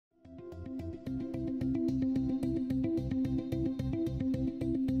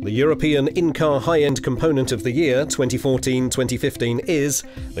The European in-car high-end component of the year 2014-2015 is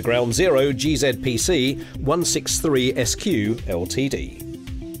the Ground Zero GZPC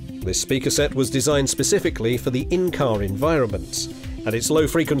 163SQ-LTD. This speaker set was designed specifically for the in-car environment, and its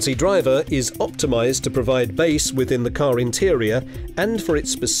low-frequency driver is optimised to provide bass within the car interior and for its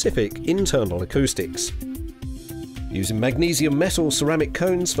specific internal acoustics. Using magnesium metal ceramic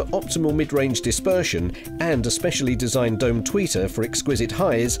cones for optimal mid-range dispersion and a specially designed dome tweeter for exquisite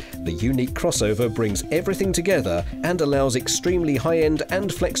highs, the unique crossover brings everything together and allows extremely high-end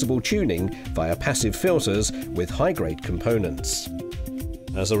and flexible tuning via passive filters with high-grade components.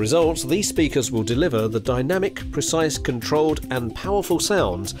 As a result, these speakers will deliver the dynamic, precise, controlled and powerful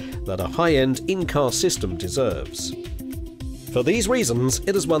sounds that a high-end in-car system deserves. For these reasons,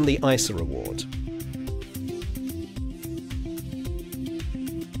 it has won the ISA award.